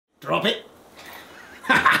Drop it.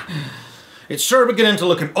 It's sure beginning to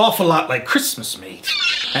look an awful lot like Christmas, mate.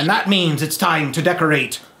 And that means it's time to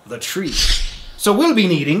decorate the tree. So we'll be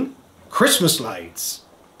needing Christmas lights.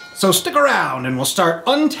 So stick around and we'll start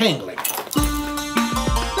untangling.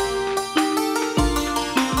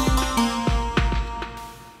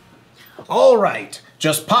 All right,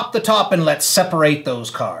 just pop the top and let's separate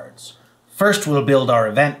those cards. First we'll build our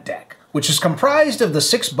event deck, which is comprised of the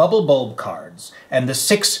 6 bubble bulb cards and the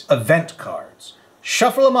 6 event cards.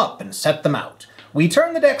 Shuffle them up and set them out. We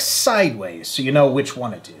turn the deck sideways so you know which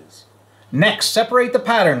one it is. Next, separate the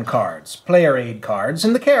pattern cards, player aid cards,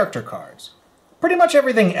 and the character cards. Pretty much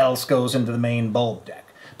everything else goes into the main bulb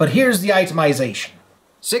deck, but here's the itemization.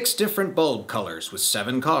 6 different bulb colors with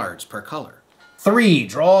 7 cards per color. 3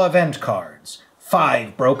 draw event cards,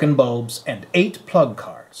 5 broken bulbs, and 8 plug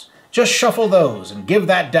cards. Just shuffle those and give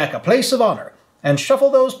that deck a place of honor, and shuffle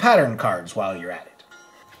those pattern cards while you're at it.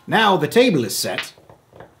 Now the table is set.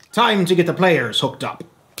 Time to get the players hooked up.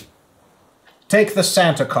 Take the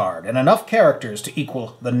Santa card and enough characters to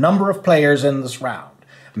equal the number of players in this round.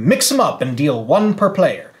 Mix them up and deal 1 per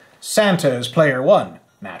player. Santa is player 1,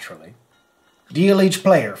 naturally. Deal each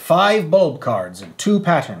player 5 bulb cards and 2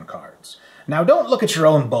 pattern cards. Now don't look at your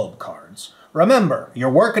own bulb cards. Remember, you're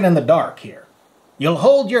working in the dark here. You'll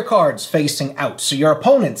hold your cards facing out so your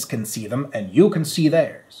opponents can see them and you can see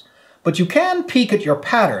theirs. But you can peek at your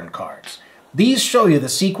pattern cards. These show you the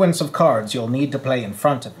sequence of cards you'll need to play in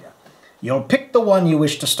front of you. You'll pick the one you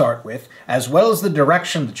wish to start with, as well as the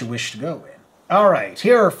direction that you wish to go in. Alright,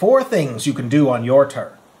 here are 4 things you can do on your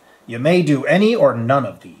turn. You may do any or none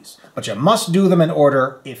of these, but you must do them in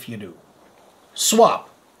order if you do. Swap.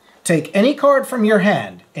 Take any card from your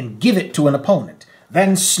hand and give it to an opponent,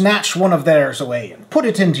 then snatch one of theirs away and put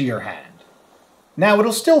it into your hand. Now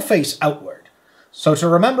it'll still face outward, so to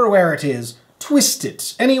remember where it is, twist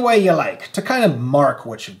it any way you like to kind of mark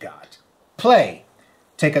what you've got. Play.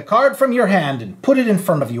 Take a card from your hand and put it in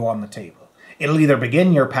front of you on the table. It'll either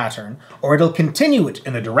begin your pattern, or it'll continue it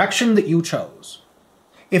in the direction that you chose.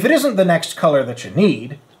 If it isn't the next color that you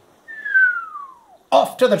need,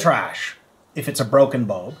 off to the trash. If it's a broken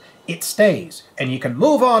bulb, it stays, and you can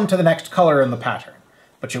move on to the next color in the pattern.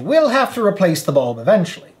 But you will have to replace the bulb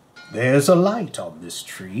eventually. There's a light on this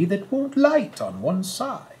tree that won't light on one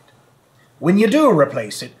side. When you do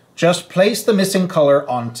replace it, just place the missing color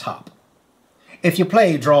on top. If you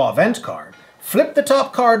play Draw Event card, flip the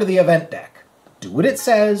top card of the event deck, do what it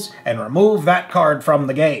says, and remove that card from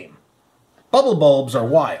the game. Bubble bulbs are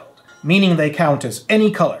wild, meaning they count as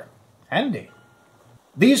any color. Handy.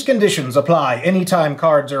 These conditions apply anytime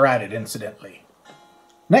cards are added, incidentally.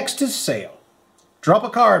 Next is Sale. Drop a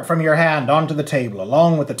card from your hand onto the table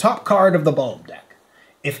along with the top card of the bulb deck.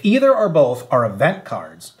 If either or both are event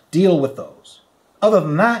cards, deal with those. Other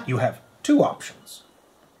than that, you have 2 options.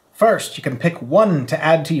 First, you can pick one to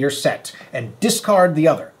add to your set and discard the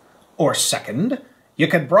other. Or second, you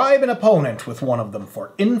can bribe an opponent with one of them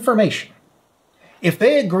for information. If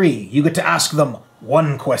they agree, you get to ask them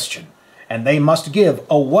 1 question, and they must give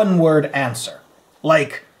a 1-word answer.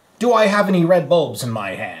 Like, do I have any red bulbs in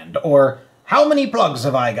my hand? Or, how many plugs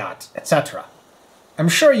have I got? Etc. I'm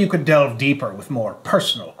sure you could delve deeper with more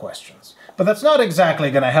personal questions, but that's not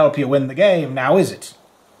exactly going to help you win the game, now is it?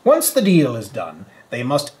 Once the deal is done, they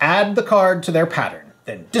must add the card to their pattern,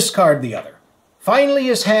 then discard the other. Finally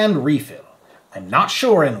is hand refill. I'm not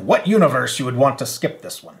sure in what universe you would want to skip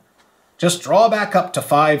this one. Just draw back up to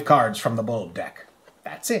 5 cards from the bulb deck.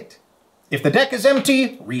 That's it. If the deck is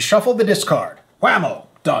empty, reshuffle the discard. Whammo!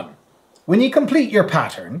 Done. When you complete your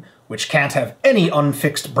pattern, which can't have any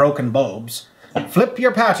unfixed broken bulbs, flip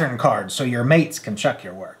your pattern card so your mates can check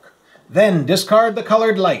your work. Then discard the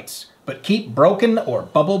colored lights, but keep broken or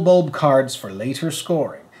bubble bulb cards for later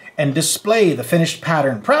scoring, and display the finished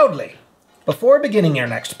pattern proudly. Before beginning your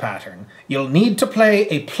next pattern, you'll need to play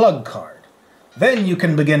a plug card. Then you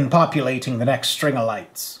can begin populating the next string of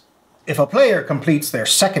lights. If a player completes their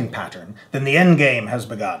second pattern, then the endgame has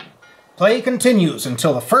begun. Play continues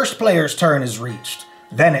until the first player's turn is reached.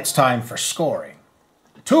 Then it's time for scoring.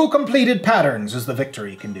 2 completed patterns is the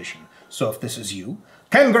victory condition, so if this is you,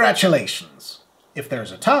 congratulations! If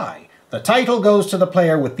there's a tie, the title goes to the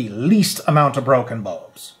player with the least amount of broken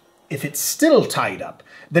bulbs. If it's still tied up,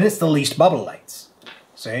 then it's the least bubble lights.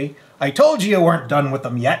 See? I told you weren't done with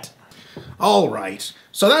them yet. Alright,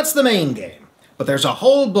 so that's the main game. But there's a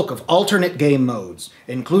whole book of alternate game modes,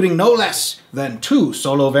 including no less than 2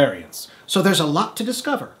 solo variants, so there's a lot to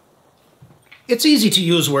discover. It's easy to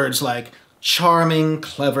use words like charming,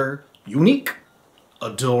 clever, unique,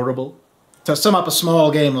 adorable, to sum up a small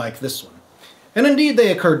game like this one. And indeed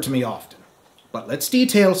they occurred to me often. But let's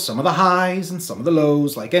detail some of the highs and some of the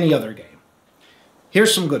lows like any other game.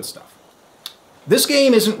 Here's some good stuff. This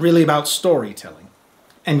game isn't really about storytelling,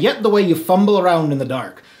 and yet the way you fumble around in the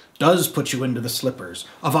dark does put you into the slippers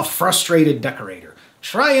of a frustrated decorator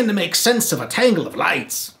trying to make sense of a tangle of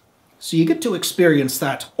lights. So you get to experience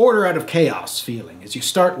that order out of chaos feeling as you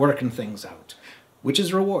start working things out, which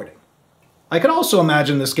is rewarding. I could also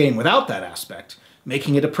imagine this game without that aspect,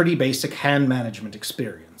 making it a pretty basic hand management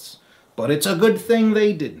experience. But it's a good thing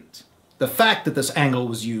they didn't. The fact that this angle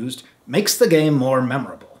was used makes the game more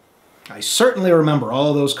memorable. I certainly remember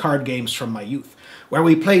all those card games from my youth, where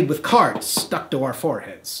we played with cards stuck to our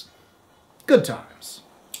foreheads. Good times.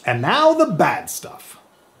 And now the bad stuff.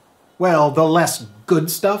 Well, the less good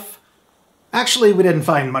stuff. Actually, we didn't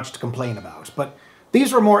find much to complain about, but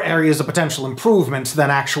these were more areas of potential improvement than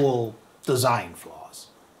actual design flaws.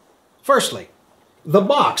 Firstly, the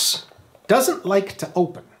box doesn't like to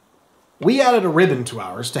open. We added a ribbon to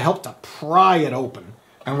ours to help to pry it open,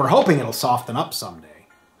 and we're hoping it'll soften up someday.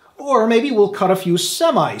 Or maybe we'll cut a few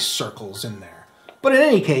semicircles in there. But in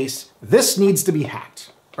any case, this needs to be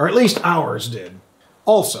hacked. Or at least ours did.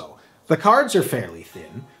 Also, the cards are fairly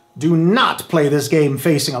thin. Do not play this game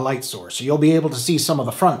facing a light source, or you'll be able to see some of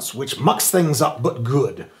the fronts, which mucks things up but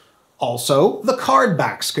good. Also, the card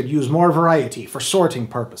backs could use more variety for sorting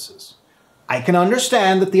purposes. I can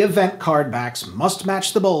understand that the event card backs must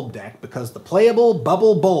match the bulb deck because the playable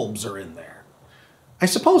bubble bulbs are in there. I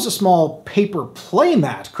suppose a small paper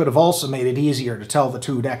playmat could have also made it easier to tell the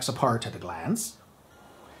two decks apart at a glance.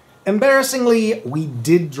 Embarrassingly, we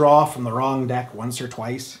did draw from the wrong deck once or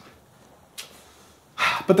twice.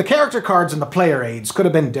 But the character cards and the player aids could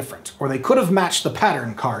have been different, or they could have matched the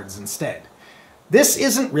pattern cards instead. This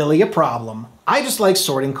isn't really a problem. I just like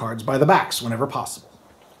sorting cards by the backs whenever possible.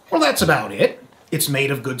 Well, that's about it. It's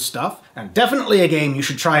made of good stuff, and definitely a game you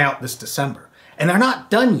should try out this December. And they're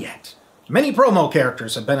not done yet. Many promo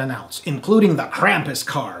characters have been announced, including the Krampus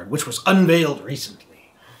card, which was unveiled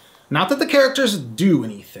recently. Not that the characters do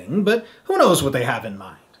anything, but who knows what they have in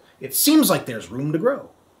mind. It seems like there's room to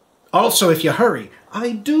grow. Also, if you hurry,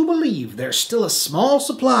 I do believe there's still a small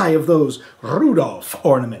supply of those Rudolph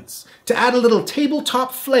ornaments to add a little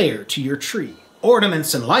tabletop flair to your tree.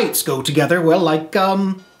 Ornaments and lights go together well like,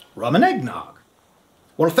 rum and eggnog.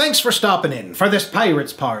 Well, thanks for stopping in for this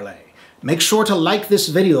Pirates Parlay. Make sure to like this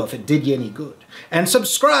video if it did you any good, and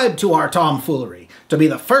subscribe to our tomfoolery to be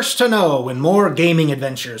the first to know when more gaming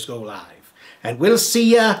adventures go live. And we'll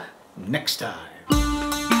see ya next time.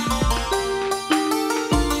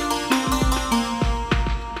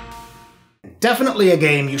 Definitely a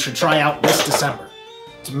game you should try out this December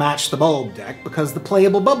to match the bulb deck because the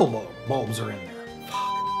playable bubble bulbs are in there.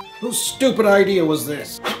 Fuck. Whose stupid idea was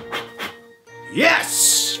this?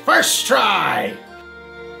 Yes! First try!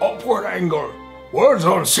 Upward angle. Words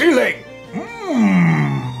on ceiling.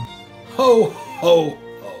 Ho, ho,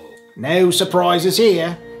 ho. No surprises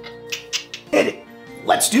here. Hit it.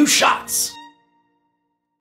 Let's do shots.